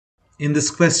In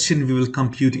this question, we will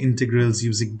compute integrals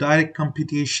using direct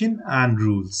computation and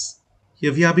rules.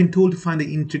 Here we have been told to find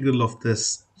the integral of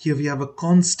this. Here we have a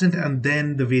constant and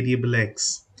then the variable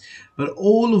x. But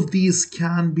all of these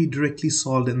can be directly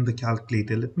solved in the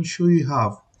calculator. Let me show you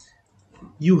how.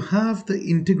 You have the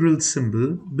integral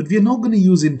symbol, but we are not going to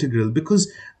use integral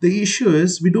because the issue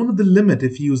is we don't know the limit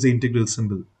if you use the integral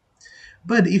symbol.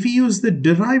 But if we use the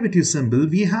derivative symbol,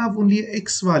 we have only an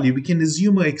x value. We can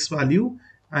assume a x value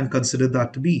and consider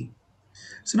that to be.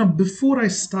 So now before I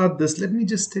start this, let me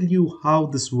just tell you how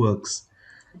this works.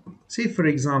 Say for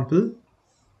example,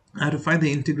 I have to find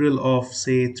the integral of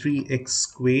say 3x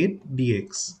squared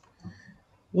dx.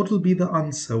 What will be the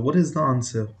answer? What is the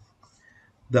answer?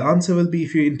 The answer will be,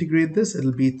 if you integrate this, it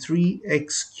will be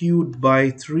 3x cubed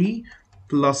by 3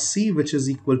 plus c, which is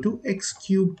equal to x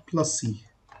cubed plus c.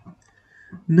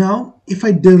 Now, if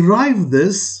I derive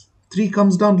this, 3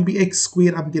 comes down to be x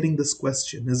squared. I'm getting this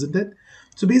question, isn't it?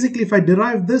 So basically, if I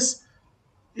derive this,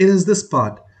 it is this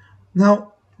part.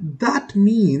 Now, that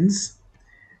means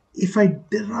if I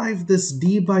derive this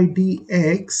d by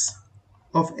dx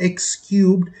of x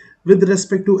cubed with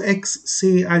respect to x,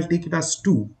 say I'll take it as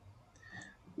 2.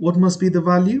 What must be the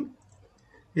value?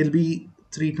 It'll be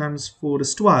 3 times 4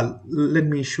 is 12. Let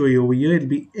me show you over here. It'll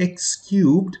be x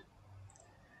cubed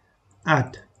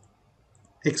at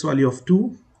x value of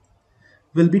 2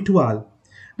 will be 12.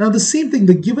 Now the same thing,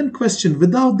 the given question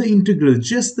without the integral,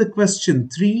 just the question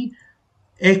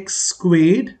 3x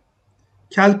squared,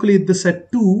 calculate this at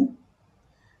 2,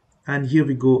 and here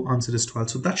we go, answer is 12.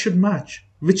 So that should match.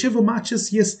 Whichever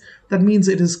matches, yes, that means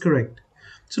it is correct.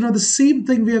 So now the same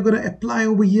thing we are going to apply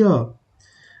over here.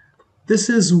 This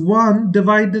is 1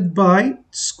 divided by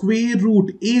square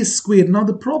root a squared. Now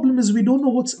the problem is we don't know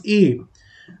what's a.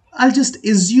 I'll just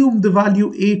assume the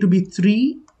value a to be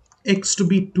 3, x to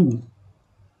be 2.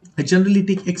 I generally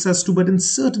take x as 2, but in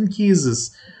certain cases,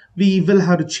 we will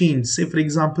have to change. Say, for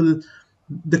example,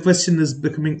 the question is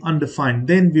becoming undefined.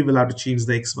 Then we will have to change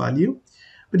the x value.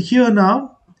 But here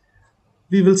now,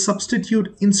 we will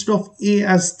substitute instead of a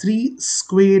as 3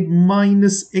 squared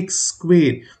minus x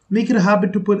squared. Make it a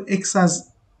habit to put x as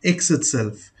x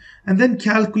itself. And then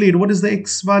calculate what is the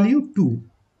x value? 2.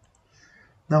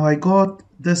 Now I got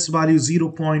this value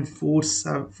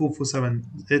 0.447.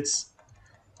 It's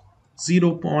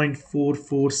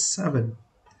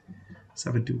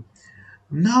 0.44772.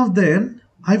 Now then,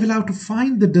 I will have to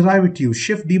find the derivative,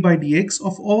 shift d by dx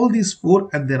of all these 4,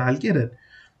 and then I'll get it.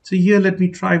 So here let me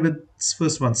try with this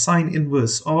first one, sine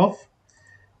inverse of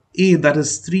a, that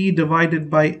is 3 divided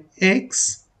by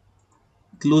x,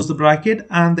 close the bracket,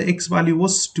 and the x value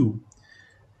was 2.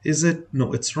 Is it?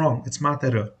 No, it's wrong. It's math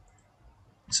error.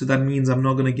 So that means I'm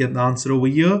not going to get the answer over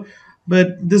here.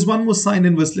 But this one was sine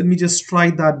inverse. Let me just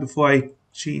try that before I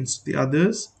change the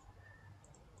others.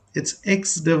 It's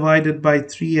x divided by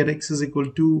 3 at x is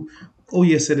equal to, oh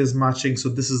yes, it is matching. So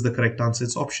this is the correct answer.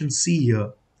 It's option C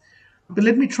here. But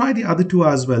let me try the other two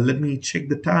as well. Let me check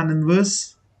the tan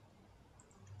inverse.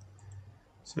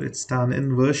 So it's tan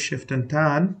inverse, shift and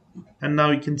tan. And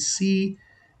now you can see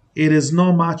it is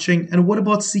not matching. And what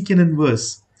about secant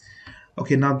inverse?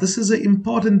 Okay, now this is an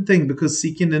important thing because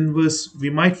secant inverse, we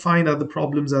might find other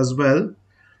problems as well.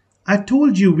 I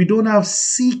told you we don't have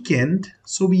secant,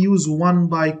 so we use 1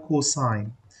 by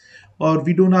cosine. Or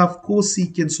we don't have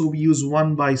cosecant, so we use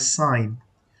 1 by sine.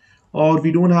 Or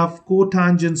we don't have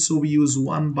cotangent, so we use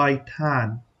 1 by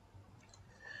tan.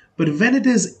 But when it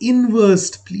is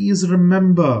inversed, please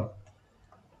remember,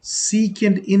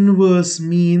 secant inverse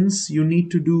means you need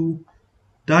to do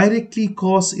directly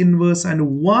cos inverse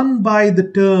and 1 by the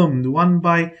term, 1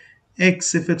 by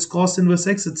x. If it's cos inverse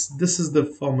x, this is the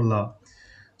formula.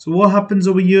 So what happens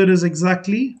over here is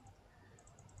exactly,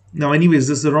 now anyways,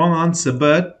 this is the wrong answer,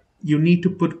 but you need to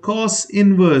put cos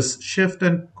inverse, shift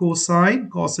and cosine,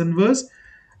 cos inverse,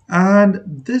 and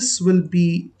this will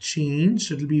be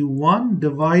changed. It will be 1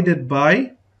 divided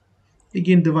by,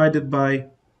 again divided by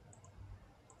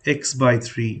x by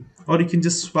 3. Or you can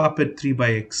just swap it 3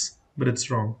 by x, but it's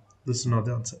wrong. This is not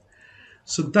the answer.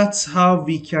 So that's how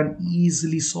we can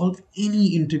easily solve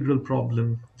any integral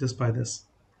problem just by this.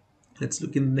 Let's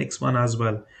look in the next one as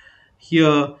well.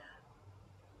 Here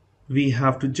we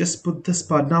have to just put this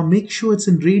part. Now make sure it's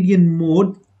in radian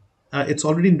mode. It's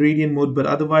already in radian mode, but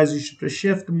otherwise you should press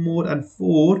shift mode and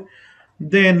 4.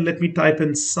 Then let me type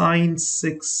in sine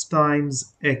 6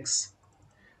 times x.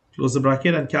 Close the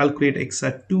bracket and calculate x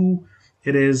at 2.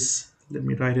 It is, let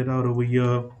me write it out over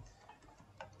here,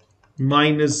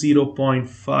 minus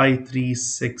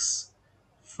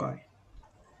 0.5365.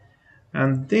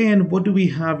 And then what do we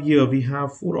have here? We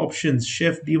have 4 options.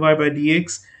 Shift dy by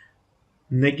dx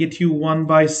negative 1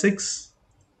 by 6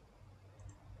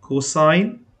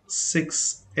 cosine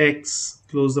 6x,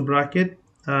 close the bracket,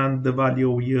 and the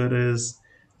value over here is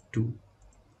 2.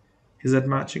 Is that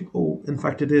matching? Oh, in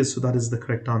fact it is, so that is the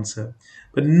correct answer.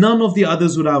 But none of the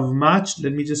others would have matched.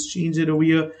 Let me just change it over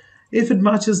here. If it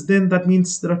matches, then that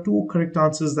means there are 2 correct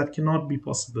answers that cannot be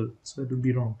possible, so it would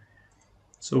be wrong.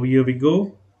 So here we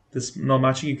go. This not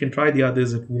matching. You can try the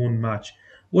others, it won't match.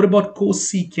 What about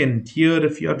cosecant? Here,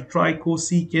 if you had to try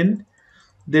cosecant,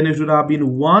 then it would have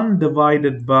been 1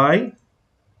 divided by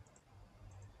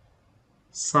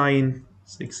sine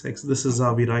 6x. This is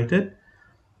how we write it.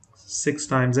 6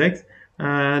 times x.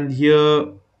 And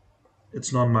here,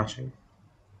 it's not matching.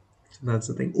 So that's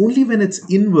the thing. Only when it's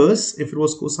inverse, if it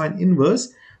was cosine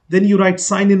inverse, then you write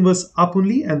sine inverse up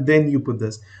only, and then you put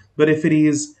this. But if it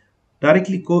is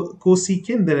directly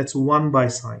cosecant, then it's 1 by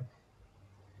sine.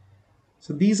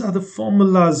 So these are the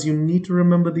formulas. You need to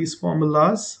remember these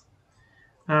formulas,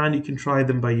 and you can try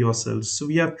them by yourselves. So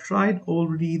we have tried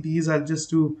already these. I'll just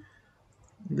do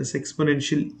this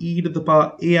exponential e to the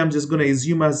power a. I'm just going to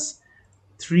assume as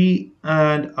 3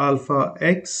 and alpha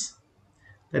x.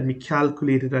 Let me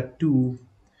calculate it at 2.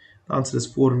 The answer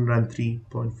is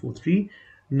 403.43.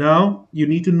 Now you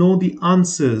need to know the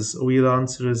answers. Over here the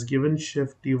answer is given,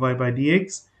 shift dy by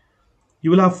dx.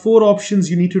 You will have 4 options.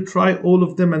 You need to try all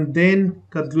of them and then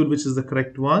conclude which is the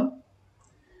correct one.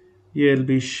 Here it will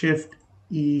be shift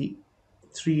e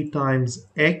 3 times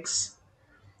x,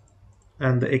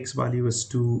 and the x value is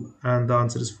 2, and the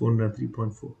answer is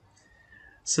 403.4.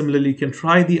 Similarly, you can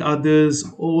try the others.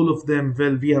 All of them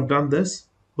will, we have done this.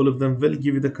 All of them will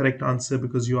give you the correct answer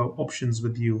because you have options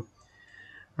with you.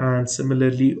 And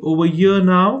similarly, over here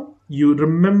now, you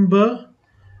remember,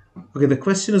 okay, the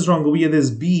question is wrong. Over here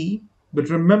there's b, but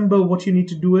remember what you need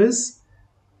to do is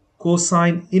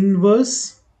cosine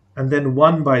inverse and then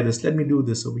 1 by this. Let me do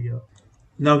this over here.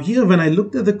 Now here, when I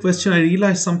looked at the question, I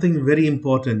realized something very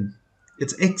important.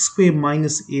 It's x squared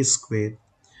minus a squared.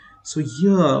 So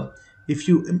here, if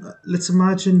you, let's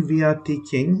imagine we are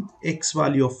taking x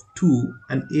value of 2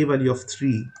 and a value of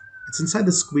 3. It's inside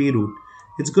the square root.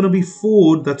 It's going to be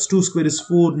 4, that's 2 squared is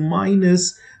 4,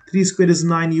 minus 3 squared is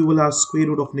 9. You will have square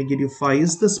root of negative 5.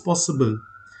 Is this possible?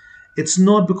 It's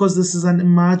not, because this is an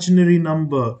imaginary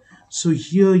number. So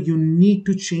here you need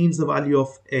to change the value of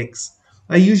x.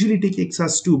 I usually take x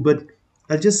as 2, but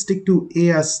I'll just stick to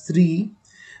a as 3.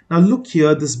 Now look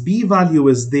here, this b value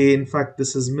is there. In fact,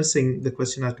 this is missing. The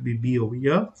question has to be b over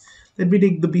here. Let me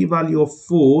take the b value of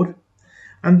 4.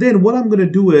 And then what I'm going to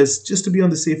do is, just to be on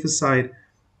the safer side,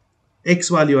 x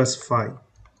value as 5.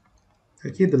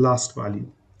 Okay, the last value.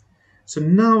 So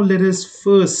now let us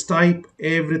first type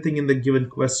everything in the given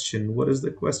question. What is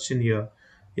the question here?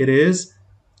 It is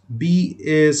b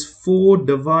is 4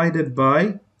 divided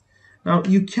by, now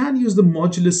you can use the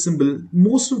modulus symbol.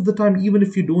 Most of the time, even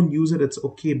if you don't use it, it's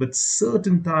okay. But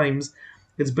certain times,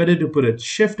 it's better to put it.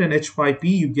 Shift and h5p,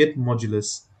 you get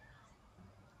modulus.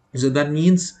 So that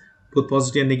means both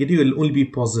positive and negative will only be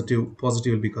positive.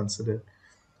 Positive will be considered.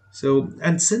 So,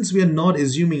 and since we are not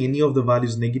assuming any of the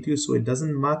values negative, so it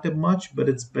doesn't matter much, but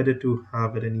it's better to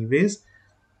have it anyways.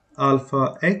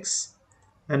 Alpha x,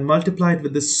 and multiply it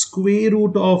with the square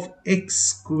root of x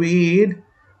squared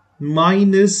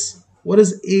minus, what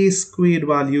is a squared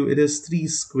value? It is 3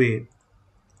 squared.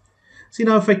 See,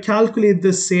 now if I calculate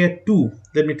this, say at 2,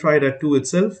 let me try it at 2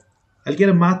 itself. I'll get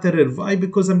a math error. Why?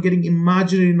 Because I'm getting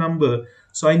imaginary number.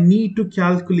 So I need to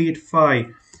calculate 5.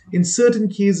 In certain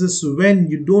cases, when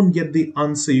you don't get the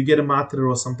answer, you get a math error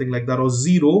or something like that, or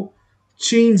 0,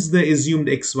 change the assumed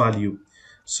x value.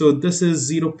 So this is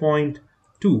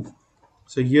 0.2.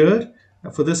 So here,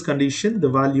 for this condition, the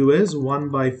value is 1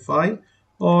 by 5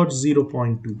 or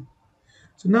 0.2.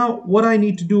 So now what I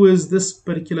need to do is this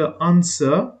particular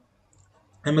answer,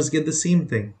 I must get the same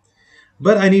thing.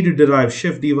 But I need to derive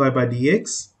shift dy by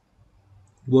dx.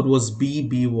 What was b?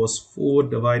 b was 4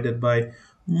 divided by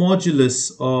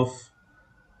modulus of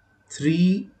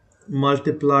 3,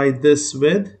 multiply this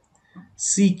with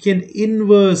secant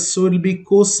inverse. So it will be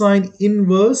cosine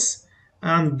inverse,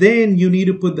 and then you need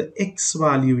to put the x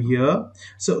value here.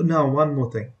 So now one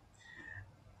more thing.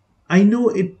 I know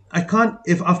it, I can't,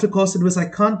 if after cos inverse, I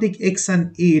can't take x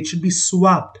and a, it should be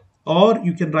swapped. Or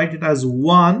you can write it as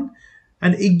 1.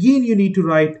 And again, you need to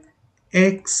write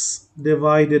x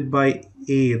divided by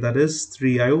a, that is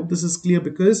 3. I hope this is clear,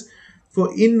 because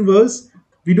for inverse,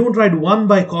 we don't write 1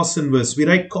 by cos inverse. We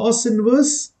write cos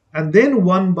inverse and then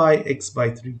 1 by x by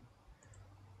 3.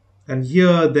 And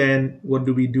here then, what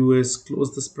do we do is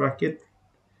close this bracket.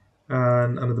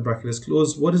 And another bracket is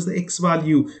closed. What is the x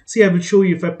value? See, I will show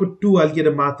you. If I put 2, I'll get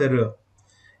a math error.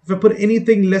 If I put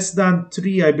anything less than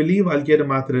 3, I believe I'll get a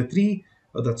math error 3.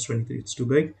 Oh, that's 23. It's too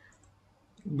big.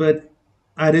 But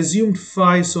I assumed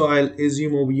 5, so I'll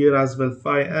assume over here as well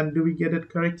 5. And do we get it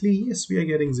correctly? Yes, we are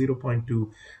getting 0.2.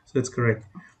 So that's correct.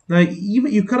 Now,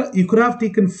 even you could have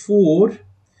taken 4,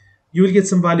 you will get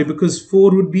some value because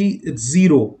 4 would be it's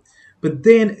 0. But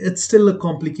then it's still a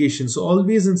complication. So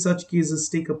always in such cases,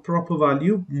 take a proper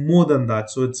value more than that.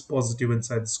 So it's positive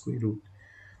inside the square root.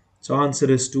 So answer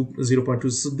is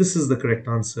 0.2. So this is the correct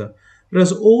answer.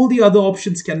 Whereas all the other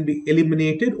options can be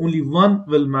eliminated. Only one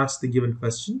will match the given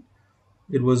question.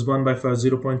 It was 1 by 5,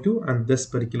 0.2, and this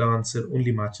particular answer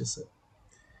only matches it.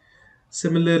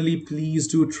 Similarly, please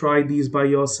do try these by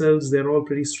yourselves. They're all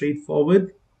pretty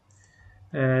straightforward.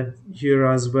 And here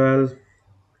as well,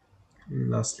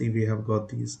 lastly, we have got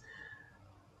these.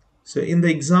 So in the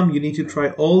exam, you need to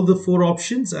try all the 4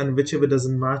 options, and whichever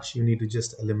doesn't match, you need to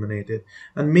just eliminate it.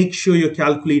 And make sure your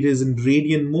calculator is in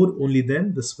radian mode, only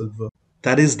then this will work.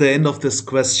 That is the end of this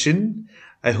question.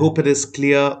 I hope it is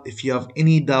clear. If you have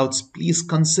any doubts, please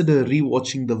consider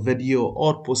rewatching the video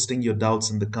or posting your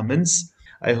doubts in the comments.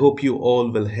 I hope you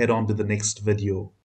all will head on to the next video.